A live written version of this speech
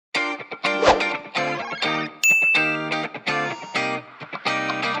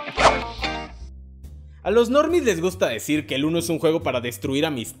A los normies les gusta decir que el Uno es un juego para destruir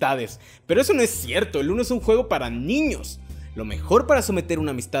amistades, pero eso no es cierto, el Uno es un juego para niños. Lo mejor para someter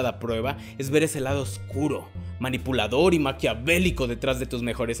una amistad a prueba es ver ese lado oscuro, manipulador y maquiavélico detrás de tus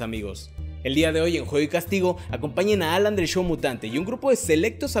mejores amigos. El día de hoy en Juego y Castigo acompañen a Alan del show Mutante y un grupo de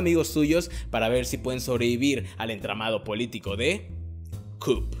selectos amigos suyos para ver si pueden sobrevivir al entramado político de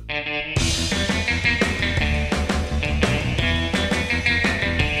Coup.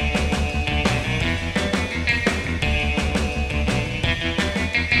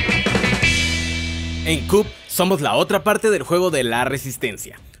 En Coup somos la otra parte del juego de la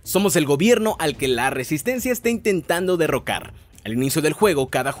resistencia. Somos el gobierno al que la resistencia está intentando derrocar. Al inicio del juego,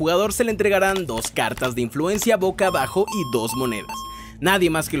 cada jugador se le entregarán 2 cartas de influencia boca abajo y 2 monedas. Nadie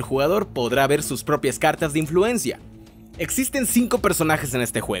más que el jugador podrá ver sus propias cartas de influencia. Existen 5 personajes en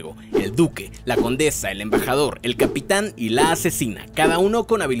este juego: el duque, la condesa, el embajador, el capitán y la asesina, cada uno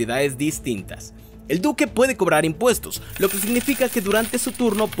con habilidades distintas. El duque puede cobrar impuestos, lo que significa que durante su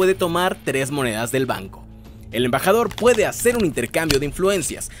turno puede tomar 3 monedas del banco. El embajador puede hacer un intercambio de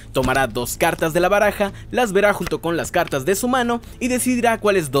influencias, tomará 2 cartas de la baraja, las verá junto con las cartas de su mano y decidirá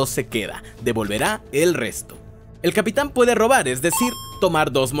cuáles 2 se queda, devolverá el resto. El capitán puede robar, es decir,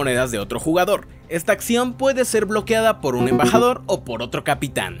 tomar 2 monedas de otro jugador. Esta acción puede ser bloqueada por un embajador o por otro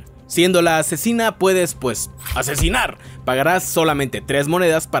capitán. Siendo la asesina, puedes, asesinar. Pagarás solamente 3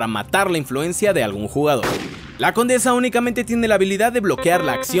 monedas para matar la influencia de algún jugador. La condesa únicamente tiene la habilidad de bloquear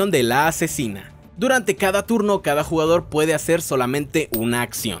la acción de la asesina. Durante cada turno, cada jugador puede hacer solamente una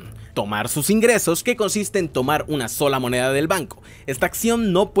acción: tomar sus ingresos, que consiste en tomar una sola moneda del banco. Esta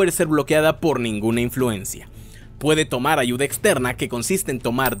acción no puede ser bloqueada por ninguna influencia. Puede tomar ayuda externa, que consiste en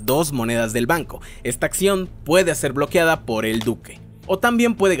tomar 2 monedas del banco. Esta acción puede ser bloqueada por el duque. O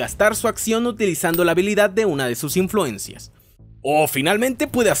también puede gastar su acción utilizando la habilidad de una de sus influencias. O finalmente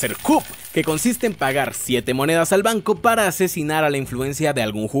puede hacer Coup, que consiste en pagar 7 monedas al banco para asesinar a la influencia de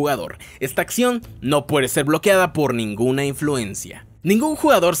algún jugador. Esta acción no puede ser bloqueada por ninguna influencia. Ningún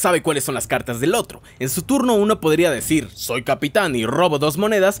jugador sabe cuáles son las cartas del otro. En su turno uno podría decir: soy capitán y robo 2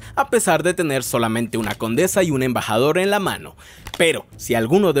 monedas, a pesar de tener solamente una condesa y un embajador en la mano. Pero si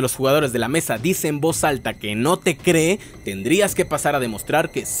alguno de los jugadores de la mesa dice en voz alta que no te cree, tendrías que pasar a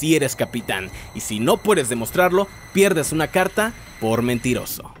demostrar que sí eres capitán, y si no puedes demostrarlo, pierdes una carta por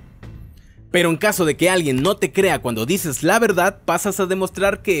mentiroso. Pero en caso de que alguien no te crea cuando dices la verdad, pasas a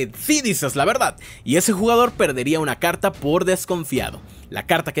demostrar que sí dices la verdad, y ese jugador perdería una carta por desconfiado. La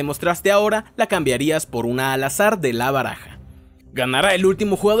carta que mostraste ahora la cambiarías por una al azar de la baraja. Ganará el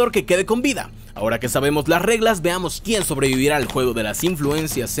último jugador que quede con vida. Ahora que sabemos las reglas, veamos quién sobrevivirá al juego de las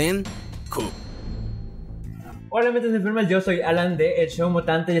influencias en Coup. Hola mentes enfermas, yo soy Alan de El Show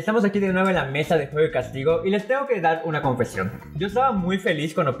Mutante y estamos aquí de nuevo en la mesa de Juego y Castigo y les tengo que dar una confesión. Yo estaba muy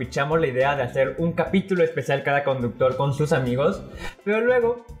feliz cuando pichamos la idea de hacer un capítulo especial cada conductor con sus amigos, pero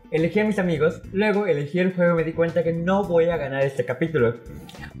luego elegí a mis amigos, luego elegí el juego y me di cuenta que no voy a ganar este capítulo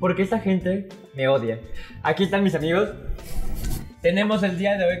porque esta gente me odia. Aquí están mis amigos. Tenemos el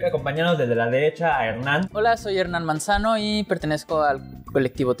día de hoy que acompañarnos desde la derecha a Hernán. Hola, soy Hernán Manzano y pertenezco al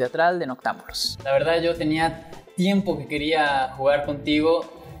colectivo teatral de Noctámbulos. La verdad, yo tenía tiempo que quería jugar contigo,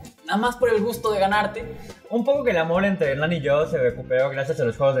 nada más por el gusto de ganarte. Un poco que el amor entre Hernán y yo se recuperó gracias a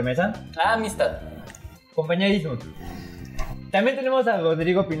los juegos de mesa. La amistad. Compañerismo. También tenemos a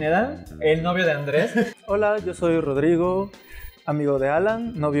Rodrigo Pineda, el novio de Andrés. Hola, yo soy Rodrigo, amigo de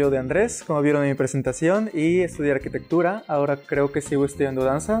Alan, novio de Andrés, como vieron en mi presentación, y estudié arquitectura. Ahora creo que sigo estudiando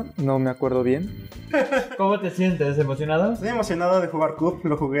danza, no me acuerdo bien. ¿Cómo te sientes? ¿Emocionado? Estoy emocionado de jugar Coup,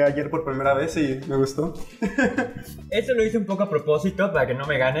 lo jugué ayer por primera vez y me gustó. Eso lo hice un poco a propósito para que no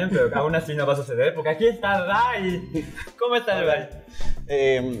me ganen, pero aún así no va a suceder, porque aquí está Ray. ¿Cómo está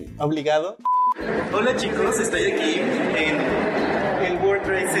Ray? Obligado. Hola chicos, estoy aquí en el World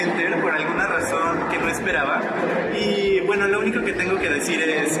Trade Center por alguna razón que no esperaba. Y bueno, lo único que tengo que decir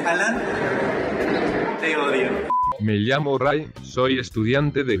es: Alan, te odio. Me llamo Ray, soy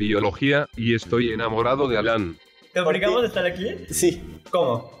estudiante de biología y estoy enamorado de Alan. ¿Te obligamos a estar aquí? Sí.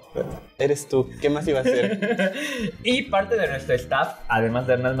 ¿Cómo? Eres tú, ¿qué más iba a hacer? Y parte de nuestro staff, además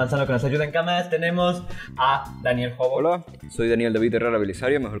de Hernán Manzano que nos ayuda en cámaras, tenemos a Daniel Jobo. Hola, soy Daniel David Herrera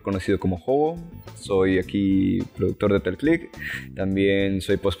Belisario, mejor conocido como Jobo. Soy aquí productor de Telclick. También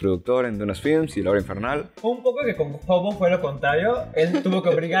soy postproductor en Dunas Films y La Hora Infernal. Un poco que con Jobo fue lo contrario. Él tuvo que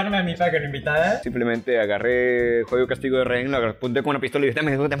obligarme a mí para que lo invitara. Simplemente agarré Juego y Castigo de Rehén, lo apunté con una pistola y dije: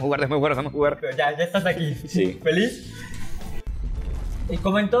 déjame jugar. Pero ya estás aquí. Sí. ¿Feliz? Y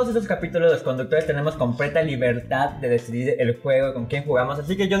como en todos estos capítulos, los conductores tenemos completa libertad de decidir el juego, con quién jugamos.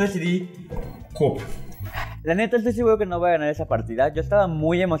 Así que yo decidí Coup. La neta estoy seguro que no voy a ganar esa partida. Yo estaba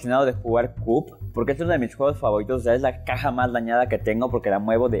muy emocionado de jugar Coup, porque es uno de mis juegos favoritos. O sea, es la caja más dañada que tengo porque la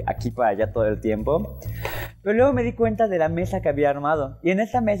muevo de aquí para allá todo el tiempo. Pero luego me di cuenta de la mesa que había armado. Y en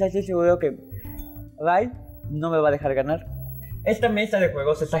esa mesa estoy seguro que Ray no me va a dejar ganar. Esta mesa de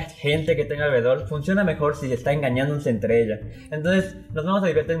juegos, esa gente que tenga alrededor, funciona mejor si está engañándose entre ella. Entonces, nos vamos a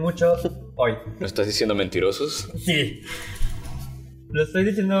divertir mucho hoy. ¿No estás diciendo mentirosos? Sí. Lo estoy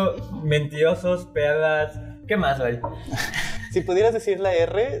diciendo mentirosos, perras... ¿Qué más, Ray? Si pudieras decir la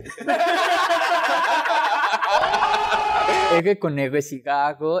R... R con R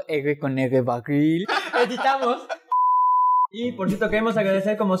cigarro, R con R barril. Editamos. Y por cierto queremos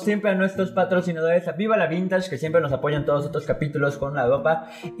agradecer como siempre a nuestros patrocinadores, a Viva la Vintage, que siempre nos apoyan todos los otros capítulos con la ropa,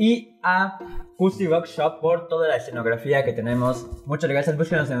 y a Justy Rock Shop por toda la escenografía que tenemos. Muchas gracias,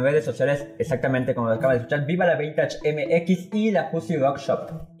 búsquenos en redes sociales exactamente como lo acaba de escuchar, Viva la Vintage MX y la Justy Rock Shop.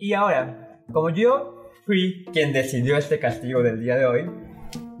 Y ahora, como yo fui quien decidió este castigo del día de hoy,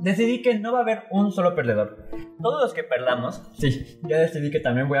 decidí que no va a haber un solo perdedor. Todos los que perdamos, sí, ya decidí que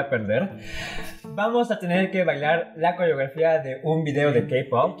también voy a perder, vamos a tener que bailar la coreografía de un video de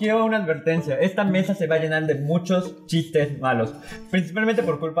K-pop. Quiero una advertencia, esta mesa se va a llenar de muchos chistes malos, principalmente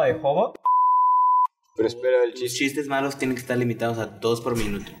por culpa de Hobo. Pero espera, el Los chistes malos tienen que estar limitados a 2 por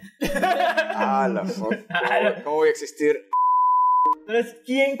minuto. Ah, la fuck. ¿Cómo voy a existir? Entonces,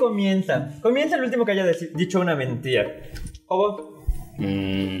 ¿quién comienza? Comienza el último que haya dicho una mentira. Hobo.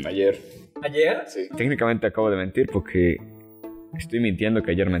 Ayer. ¿Ayer? Sí. Técnicamente acabo de mentir porque estoy mintiendo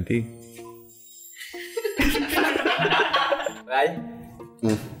que ayer mentí. Ray.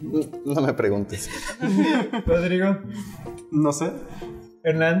 No me preguntes. Rodrigo. No sé.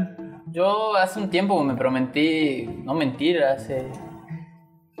 Hernán. Yo hace un tiempo me prometí no mentir, hace...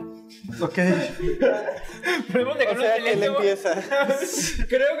 Ok. Podemos dejar O sea, que él empieza.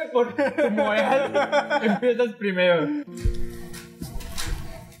 Creo que por tu moral empiezas primero.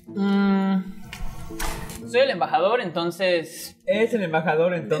 Soy el embajador, entonces... ¿Eres el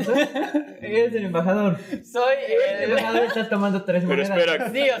embajador entonces? ¿Eres el embajador? Soy El embajador está tomando 3 Pero monedas.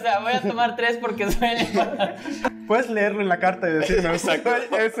 espera. Sí, o sea, voy a tomar 3 porque soy el embajador. Puedes leerlo en la carta y decirme, soy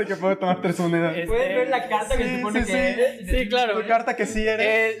ese que puede tomar 3 monedas. ¿Puedes ver la carta que se supone que eres? Sí, claro. Tu carta que sí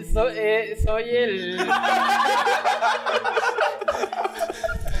eres. Soy el...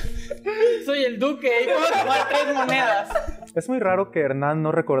 Soy el duque y puedo tomar 3 monedas. Es muy raro que Hernán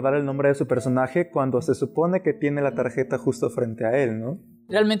no recordara el nombre de su personaje cuando se supone que tiene la tarjeta justo frente a él, ¿no?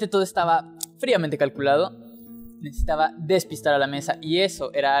 Realmente todo estaba fríamente calculado. Necesitaba despistar a la mesa y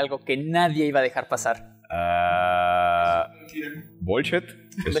eso era algo que nadie iba a dejar pasar. ¿Bullshit?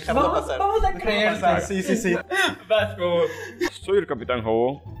 Dejarlo pasar. Vamos a creer. Sí. Vas, como... Soy el Capitán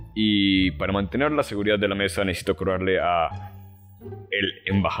Hobo y para mantener la seguridad de la mesa necesito cobrarle a el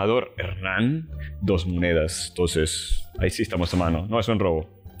embajador Hernán 2 monedas. Entonces, ahí sí estamos a mano. No es un robo,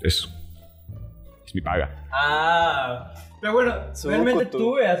 es mi paga. Ah, pero bueno, realmente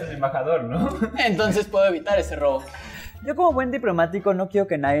tú eras el embajador, ¿no? Entonces puedo evitar ese robo. Yo como buen diplomático no quiero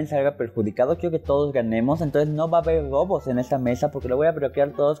que nadie salga perjudicado, quiero que todos ganemos, entonces no va a haber robos en esta mesa porque lo voy a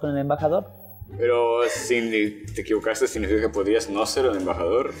bloquear todos con el embajador. Pero si te equivocaste, significa que podías no ser el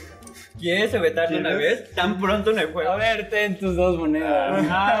embajador. ¿Quieres vetarlo una vez? Tan pronto en el juego. A ver, ten tus 2 monedas.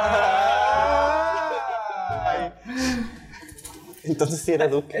 Ay. Entonces sí era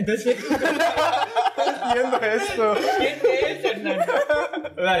Duque. Entonces, Entiendo esto. ¿quién es, Hernán?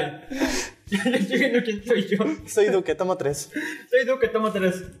 Ray. Yo estoy viendo quién soy yo. Soy Duque, tomo 3. Soy Duque, tomo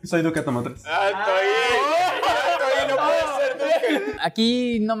 3. Soy Duque, tomo 3. ¡Alto ahí! ¡No puede ser Duque!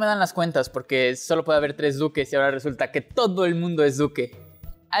 Aquí no me dan las cuentas porque solo puede haber 3 duques y ahora resulta que todo el mundo es duque.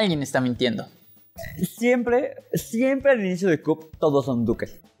 Alguien está mintiendo. Siempre al inicio de Coup todos son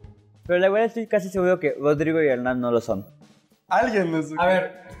duques. Pero la verdad estoy casi seguro que Rodrigo y Hernán no lo son. Alguien es Duque. A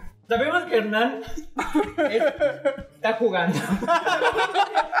ver, sabemos que Hernán está jugando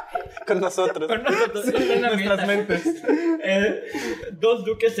Con nosotros. con nosotros. Sí, está en la nuestras mesa. mentes. 2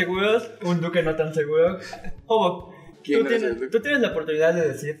 duques seguros, un duque no tan seguro. Hobo, ¿Quién es el duque? tú tienes la oportunidad de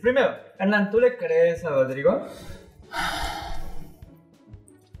decir. Primero, Hernán, ¿tú le crees a Rodrigo?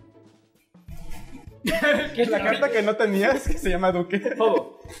 La carta que no tenías, que se llama Duque.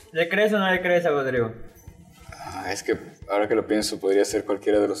 Hobo, ¿le crees o no le crees a Rodrigo? Es que ahora que lo pienso, podría ser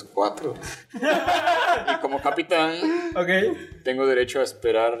cualquiera de los 4. Y como capitán, Ok. tengo derecho a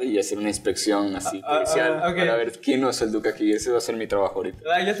esperar y hacer una inspección así policial ok. para ver quién no es el duque aquí. Ese va a ser mi trabajo ahorita.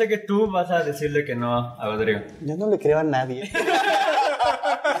 Yo sé que tú vas a decirle que no a Rodrigo. Yo no le creo a nadie.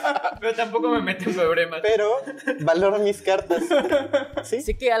 Pero tampoco me meto en problemas. Pero valoro mis cartas. ¿Sí?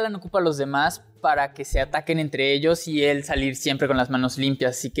 Sé que Alan ocupa a los demás para que se ataquen entre ellos y él salir siempre con las manos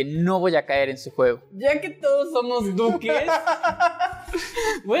limpias, así que no voy a caer en su juego. Ya que todos somos duques,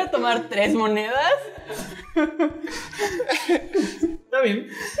 voy a tomar 3 monedas. Está bien.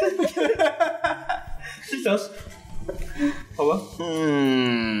 ¿Listos?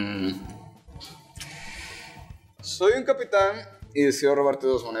 Soy un capitán y deseo robarte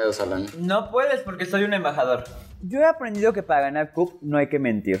 2 monedas, Alan. No puedes porque soy un embajador. Yo he aprendido que para ganar Coup no hay que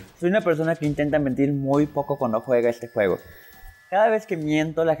mentir. Soy una persona que intenta mentir muy poco cuando juega este juego. Cada vez que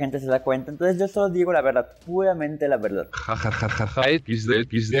miento la gente se da cuenta, entonces yo solo digo la verdad, puramente la verdad. Jajajaja,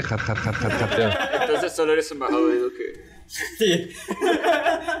 XD, jajajaja. Entonces solo eres embajador y duque. Sí.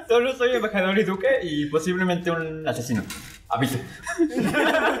 Solo soy embajador y duque y posiblemente un asesino. Aviso.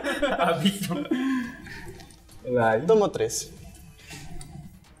 Aviso. Tomo 3.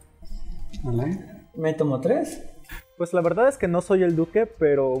 ¿Me tomo 3? Pues la verdad es que no soy el duque,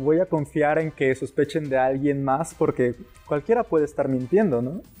 pero voy a confiar en que sospechen de alguien más porque cualquiera puede estar mintiendo,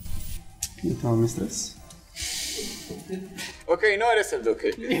 ¿no? Yo tomo mis 3. Ok, no eres el duque.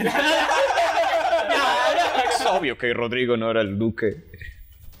 Es obvio que Rodrigo no era el duque.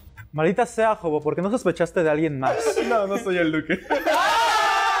 Maldita sea, Jobo, ¿por qué no sospechaste de alguien más? No, no soy el duque.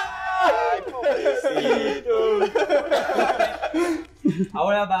 Ay, pobrecito.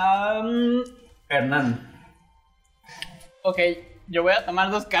 Ahora va Hernán. Ok, yo voy a tomar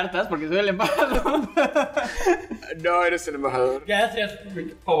 2 cartas porque soy el embajador. No eres el embajador. Gracias,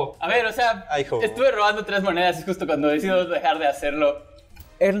 Jobo. A ver, o sea, Ay, Jobo. estuve robando 3 monedas y justo cuando decido dejar de hacerlo.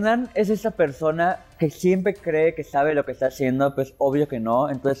 Hernán es esa persona que siempre cree que sabe lo que está haciendo, pues obvio que no,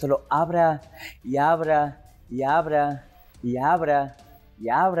 entonces solo abra y abra y abra y abra y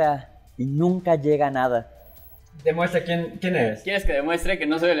abra y nunca llega a nada. Demuestra quién eres. ¿Quieres que demuestre que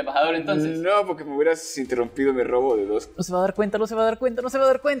no soy el embajador entonces? No, porque me hubieras interrumpido mi robo de 2. No se va a dar cuenta, no se va a dar cuenta, no se va a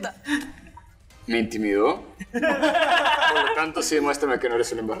dar cuenta. ¿Me intimidó? Por lo tanto, sí, demuéstrame que no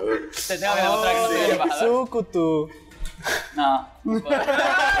eres el embajador. Te tengo que demostrar que no soy el embajador. Sukutu. No.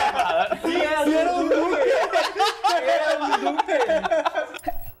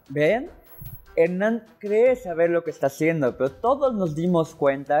 ¿Ven? Hernán cree saber lo que está haciendo, pero todos nos dimos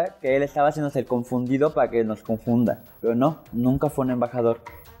cuenta que él estaba haciéndose el confundido para que nos confunda. Pero no, nunca fue un embajador.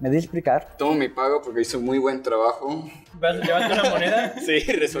 ¿Me di a explicar? Tomo mi pago porque hice muy buen trabajo. ¿Vas a llevarte una moneda? Sí,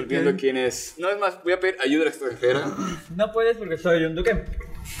 resolviendo quién es. No, es más, voy a pedir ayuda extranjera. No puedes porque soy un duque.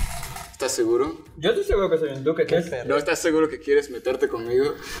 ¿Estás seguro? Yo estoy seguro que soy un duque. ¿No estás seguro que quieres meterte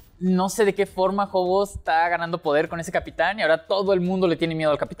conmigo? No sé de qué forma Hobo está ganando poder con ese capitán y ahora todo el mundo le tiene miedo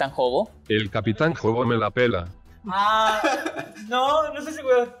al capitán Hobo. El capitán Jobo me la pela. Ah, no estoy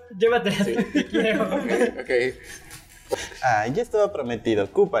seguro. Llévatela, Sí. te quiero. Ok. Ah, ya estaba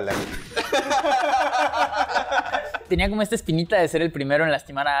prometido. Cúpala. Tenía como esta espinita de ser el primero en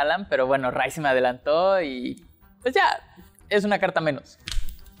lastimar a Alan, pero bueno, Rai se me adelantó y pues ya, es una carta menos.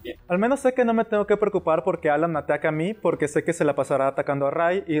 Al menos sé que no me tengo que preocupar porque Alan me ataca a mí, porque sé que se la pasará atacando a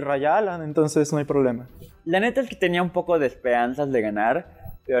Rai y Rai a Alan, entonces no hay problema. La neta es que tenía un poco de esperanzas de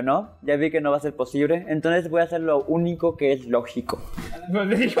ganar, pero no, ya vi que no va a ser posible, entonces voy a hacer lo único que es lógico.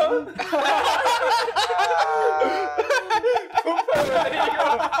 ¿Rodrigo?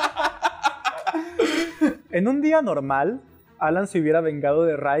 En un día normal, Alan se hubiera vengado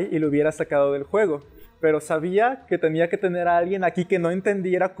de Rai y lo hubiera sacado del juego, pero sabía que tenía que tener a alguien aquí que no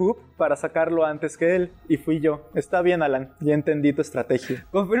entendiera Coup para sacarlo antes que él, y fui yo. Está bien, Alan, ya entendí tu estrategia.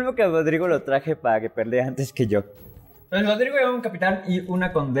 Confirmo que a Rodrigo lo traje para que perdiera antes que yo. Pues Rodrigo era un capitán y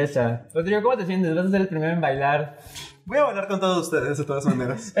una condesa. Rodrigo, ¿cómo te sientes? ¿Vas a ser el primero en bailar? Voy a bailar con todos ustedes, de todas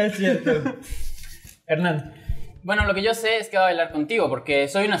maneras. Es cierto. Hernán. Bueno, lo que yo sé es que va a bailar contigo porque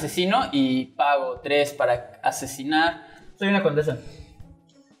soy un asesino y pago 3 para asesinar. Soy una condesa.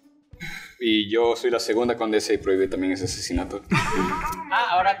 Y yo soy la segunda condesa y prohíbe también ese asesinato. Ah,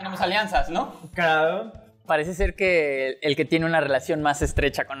 ahora tenemos alianzas, ¿no? Claro. Parece ser que el que tiene una relación más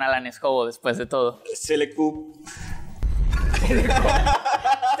estrecha con Alan es Hobo después de todo. Coup. ¿Te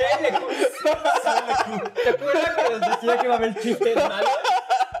acuerdas que nos decía que iba a haber chistes malos?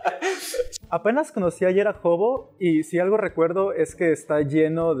 Apenas conocí ayer a Hobo y si algo recuerdo es que está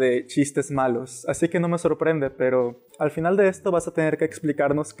lleno de chistes malos, así que no me sorprende, pero al final de esto vas a tener que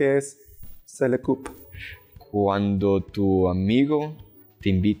explicarnos qué es Coup. Cuando tu amigo te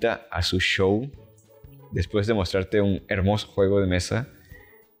invita a su show, después de mostrarte un hermoso juego de mesa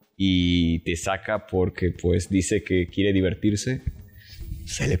y te saca porque pues dice que quiere divertirse,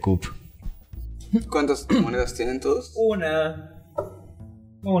 Coup. ¿Cuántas monedas tienen todos? Una.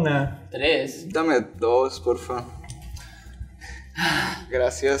 3. Dame 2, porfa.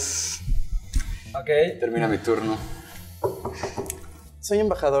 Gracias. Ok. Termina mi turno. Soy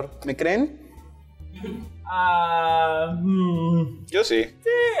embajador. ¿Me creen? Yo sí. Sí.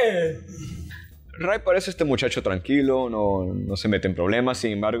 Ray parece este muchacho tranquilo, no se mete en problemas.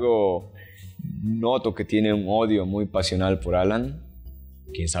 Sin embargo, noto que tiene un odio muy pasional por Alan.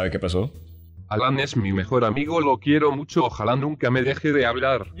 ¿Quién sabe qué pasó? Alan es mi mejor amigo, lo quiero mucho, ojalá nunca me deje de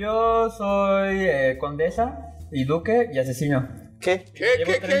hablar. Yo soy condesa y duque y asesino. ¿Qué?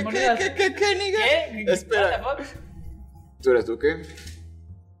 Llevo 3 monedas. ¿Qué, nigga? ¿Qué? Espera. What the fuck? ¿Tú eres duque?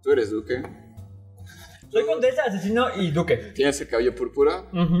 ¿Tú eres duque? Soy condesa, asesino y duque. Tienes el cabello púrpura,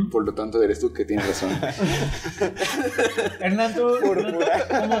 por lo tanto eres duque, tienes razón. Hernán, ¿tú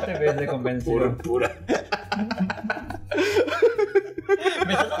cómo te ves de convencido? Púrpura.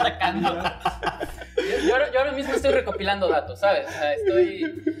 Me estás atacando. Yo ahora mismo estoy recopilando datos, ¿sabes? O sea,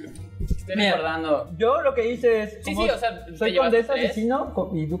 estoy Mira, recordando. Yo lo que hice es... Sí, como o sea, te soy llevaste condesa, 3. asesino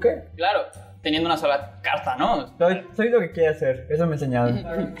y duque. Claro, teniendo una sola carta, ¿no? Soy lo que quiere hacer, eso me enseñaron.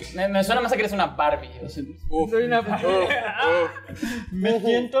 Me suena más a que eres una Barbie. O sea, Soy una... Me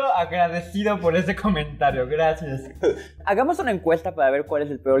siento agradecido por ese comentario, gracias. Hagamos una encuesta para ver cuál es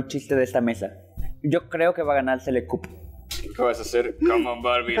el peor chiste de esta mesa. Yo creo que va a ganársele Coup. ¿Qué vas a hacer? Come on,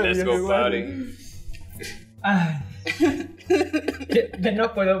 Barbie, let's go party. Ay. Ya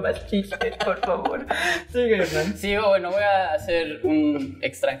no puedo más chistes, por favor. Sigue, Hernán. sigo, bueno, voy a hacer un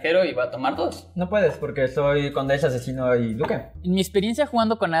extranjero y voy a tomar 2. No puedes porque soy condesa, asesino y duque. En mi experiencia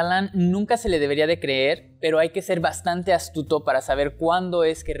jugando con Alan, nunca se le debería de creer, pero hay que ser bastante astuto para saber cuándo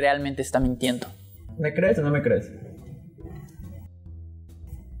es que realmente está mintiendo. ¿Me crees o no me crees?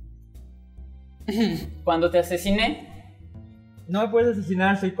 Cuando te asesiné, No me puedes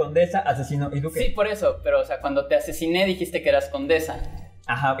asesinar, soy condesa, asesino y duque. sí, por eso, pero o sea, cuando te asesiné dijiste que eras condesa.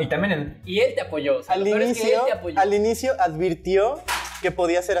 Ajá, y también Y él te apoyó. O sea, Al lo peor es que él te apoyó. inicio advirtió que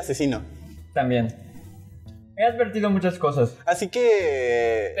podía ser asesino. también. He advertido muchas cosas. Así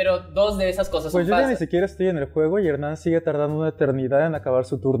que... Pero 2 de esas cosas Pues son yo ya ni falsas. siquiera estoy en el juego y Hernán sigue tardando una eternidad en acabar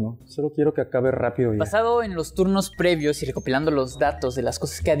su turno. Solo quiero que acabe rápido ya. Basado en los turnos previos y recopilando los datos de las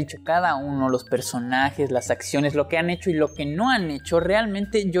cosas que ha dicho cada uno, los personajes, las acciones, lo que han hecho y lo que no han hecho,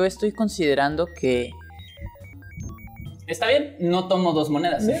 realmente yo estoy considerando que... Está bien, no tomo 2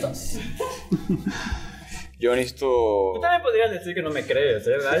 monedas entonces. Yo necesito... Tú también podrías decir que no me crees,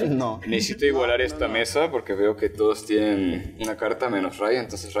 ¿eh? ¿Vale? No. Necesito igualar esta mesa porque veo que todos tienen una carta menos Ray,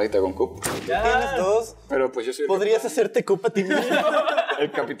 entonces Ray te hago un cup. Tienes 2. Pero pues yo soy Podrías hacerte cupa a ti mismo.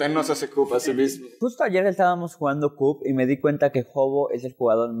 el capitán, no se hace cup a sí mismo. Justo ayer estábamos jugando Coup y me di cuenta que Hobo es el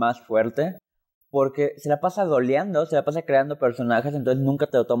jugador más fuerte porque se la pasa goleando, se la pasa creando personajes, entonces nunca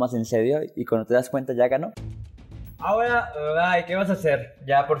te lo tomas en serio y cuando te das cuenta ya ganó. Ahora, ay, ¿qué vas a hacer?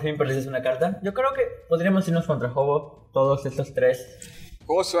 ¿Ya por fin perdiste una carta? Yo creo que podríamos irnos contra Hobo, todos estos 3.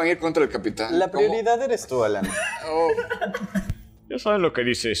 ¿Cómo se van a ir contra el capitán? La prioridad eres tú, Alan. Ya saben lo que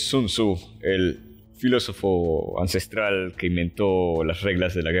dice Sun Tzu, el filósofo ancestral que inventó las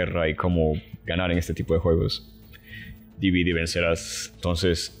reglas de la guerra y cómo ganar en este tipo de juegos. Divide y vencerás.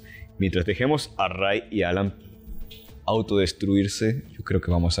 Entonces, mientras dejemos a Ray y a Alan autodestruirse, yo creo que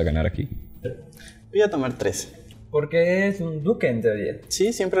vamos a ganar aquí. Voy a tomar 3. Porque es un duque en teoría.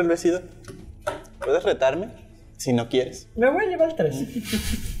 Sí, siempre lo he sido. ¿Puedes retarme? Si no quieres. Me voy a llevar 3.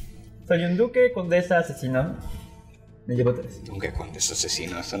 Soy un duque, condesa, asesino. Me llevo 3. Aunque cuando es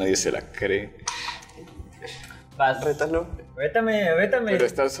asesino, eso nadie se la cree. Vas. Rétalo. Vétame. Pero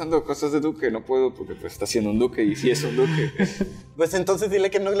está usando cosas de duque, no puedo porque pues está siendo un duque y sí es un duque. Pues entonces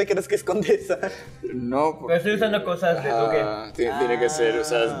dile que no le crees que es condesa. No, Pero estoy usando cosas de duque. tiene que ser, o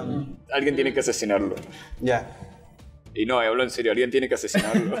sea, alguien tiene que asesinarlo. Ya. Y no, hablo en serio, alguien tiene que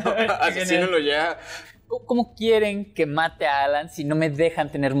asesinarlo. Asesínalo ya. ¿Cómo quieren que mate a Alan si no me dejan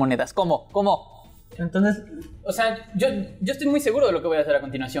tener monedas? ¿Cómo? Entonces, O sea, yo estoy muy seguro de lo que voy a hacer a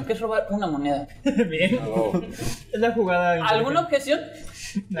continuación, que es robar una moneda. bien. Es la jugada. ¿Alguna objeción?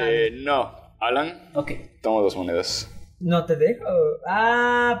 No, Alan, Ok. tomo 2 monedas. No te dejo.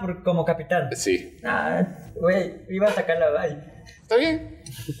 Como capitán. Sí. Güey, iba a sacarla, bye. Está bien,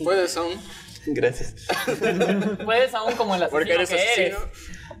 puedes aún. Gracias. Puedes aún como el asesino Porque eres que asesino.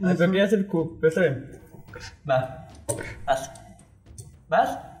 eres. Pero quería hacer Coup, pero está bien. Va.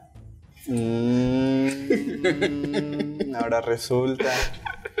 ¿Vas? Ahora resulta.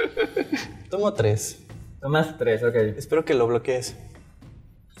 Tomo 3. Tomas 3, ok. Espero que lo bloquees.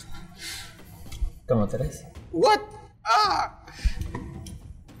 Tomo 3. What?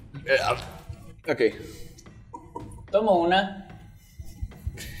 Ok. Tomo una.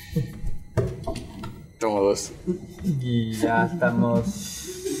 Tomo 2. Y ya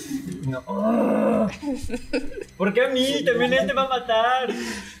estamos No. Oh. ¿Por qué a mí? También él te va a matar.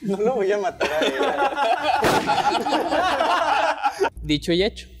 No lo voy a matar a él. Dicho y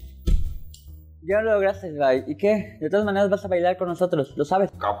hecho. Ya lo lograste, Ray. ¿Y qué? De todas maneras vas a bailar con nosotros, ¿lo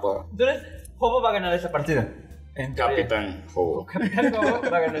sabes? Capa. Entonces, Hobo va a ganar esa partida. Capitán Hobo. Capitán Hobo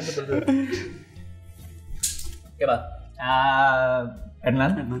va a ganar esa partida. ¿Qué va?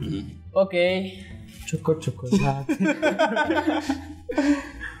 Hernán. Ok. Chocolate.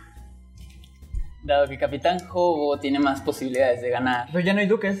 Dado que Capitán Hobo tiene más posibilidades de ganar. Pero ya no hay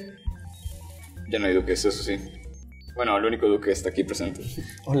duques. Ya no hay duques, eso sí. Bueno, el único duque está aquí presente.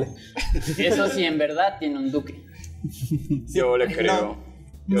 Hola. Eso sí, en verdad tiene un duque. Yo le creo.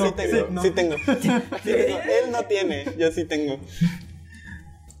 No. Sí tengo. Él no tiene, yo sí tengo.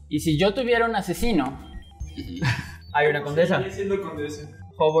 Y si yo tuviera un asesino... Hay una condesa. Sigue siendo condesa.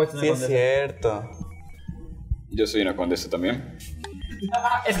 Hobo es una Sí, es condesa. cierto. Yo soy una condesa también.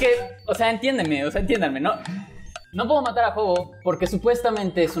 Es que, entiéndanme, no puedo matar a Hobo porque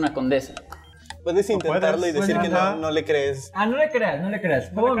supuestamente es una condesa. Puedes intentarlo y decir que no le crees. No le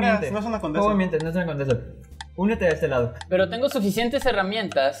creas. Hobo miente. no es una condesa. Hobo miente, no es una condesa. Únete a este lado. Pero tengo suficientes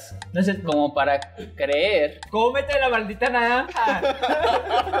herramientas como para creer. ¡Cómete la maldita naranja!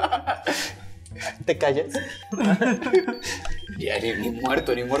 ¿Te callas? Ya, ni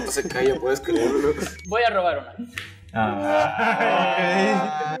muerto se calla, puedes creerlo. Voy a robar una.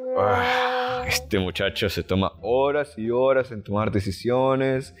 Este muchacho se toma horas y horas en tomar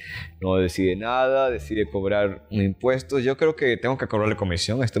decisiones, no decide nada, decide cobrar impuestos. Yo creo que tengo que cobrarle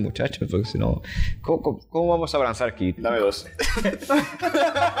comisión a este muchacho, porque si no, ¿cómo vamos a avanzar aquí? Dame 2.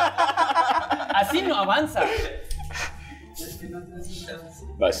 Así no avanza.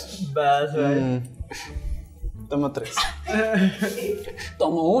 Vas. Toma 3.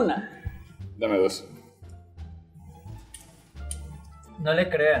 Tomo una. Dame 2. No le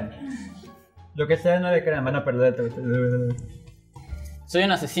crean. Lo que sea, no le crean, van a perder. Soy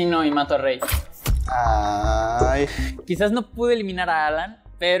un asesino y mato a Rey. Ay. Quizás no pude eliminar a Alan,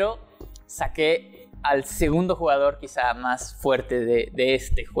 pero saqué al segundo jugador quizá más fuerte de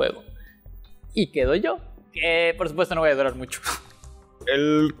este juego. Y quedo yo, que por supuesto no voy a durar mucho.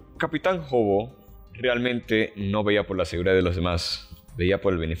 El Capitán Hobo realmente no veía por la seguridad de los demás, veía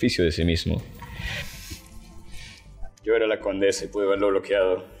por el beneficio de sí mismo. Yo era la condesa y pude haberlo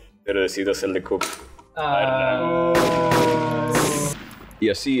bloqueado, pero decido hacerle Coup. Y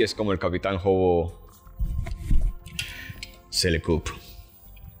así es como el Capitán Hobo se le Coup.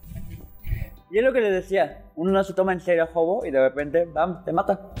 Y es lo que les decía, uno no se toma en serio a Hobo y de repente, ¡bam!, te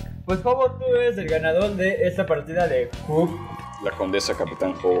mata. Pues Hobo, tú eres el ganador de esta partida de Coup. La condesa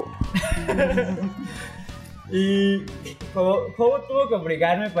Capitán Hobo. Y Hobo tuvo que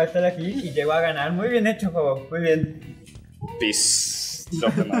obligarme para estar aquí y llegó a ganar. Muy bien hecho, Hobo, muy bien. Peace.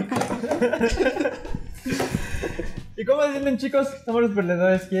 Drop the mic. ¿Y cómo se sienten, chicos? Somos los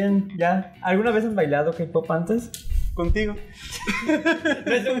perdedores. ¿Quién? ¿Ya? ¿Alguna vez han bailado K-pop antes? Contigo.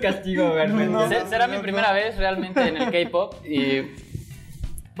 No es un castigo, realmente. Será mi primera vez realmente en el K-pop y...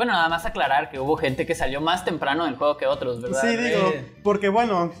 Bueno, nada más aclarar que hubo gente que salió más temprano del juego que otros, ¿verdad? Sí, digo, porque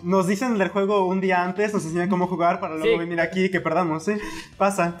bueno, nos dicen del juego un día antes, nos enseñan cómo jugar para luego venir aquí y que perdamos, ¿sí?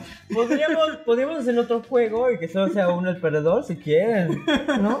 Pasa. Podríamos hacer otro juego y que solo sea uno el perdedor, si quieren.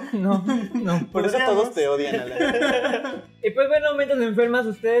 No. Por eso todos te odian, Alan. Y pues bueno, mentes enfermas,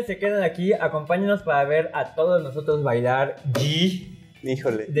 ustedes se quedan aquí. Acompáñenos para ver a todos nosotros bailar G.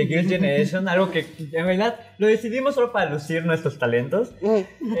 Híjole. De Girls' Generation, algo que en realidad lo decidimos solo para lucir nuestros talentos.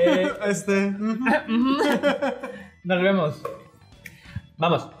 Nos vemos.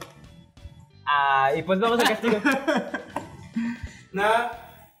 Vamos. Y pues vamos al castigo. Una,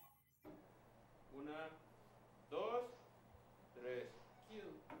 2, 3.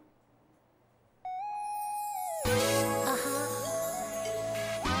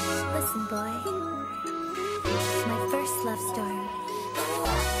 Listen, boy. My first love story.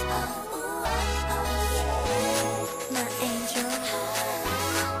 My angel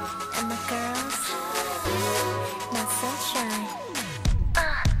and my girls, my sunshine.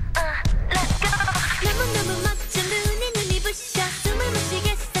 Let's go. 너무너무 멋져 눈이 부셔 숨을 못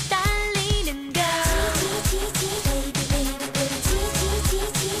쉬겠어 떨리는 걸.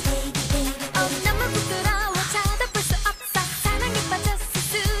 너무 부끄러워 쳐다볼 수 없어 사랑에 빠졌어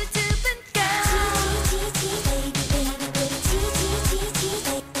수줍은 걸.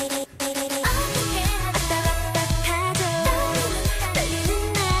 어떻게 왔다 갔다 하죠 떨리는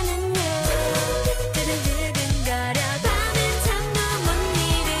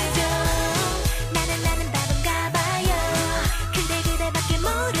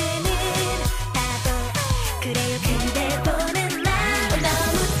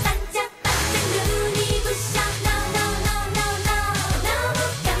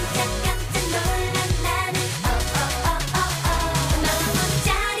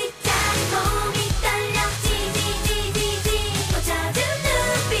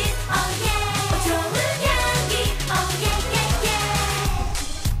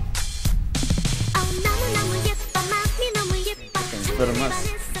ver más.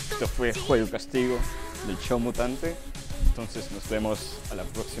 Esto fue Juego y Castigo del show mutante. Entonces nos vemos a la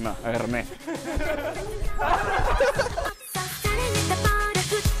próxima. Agárrame.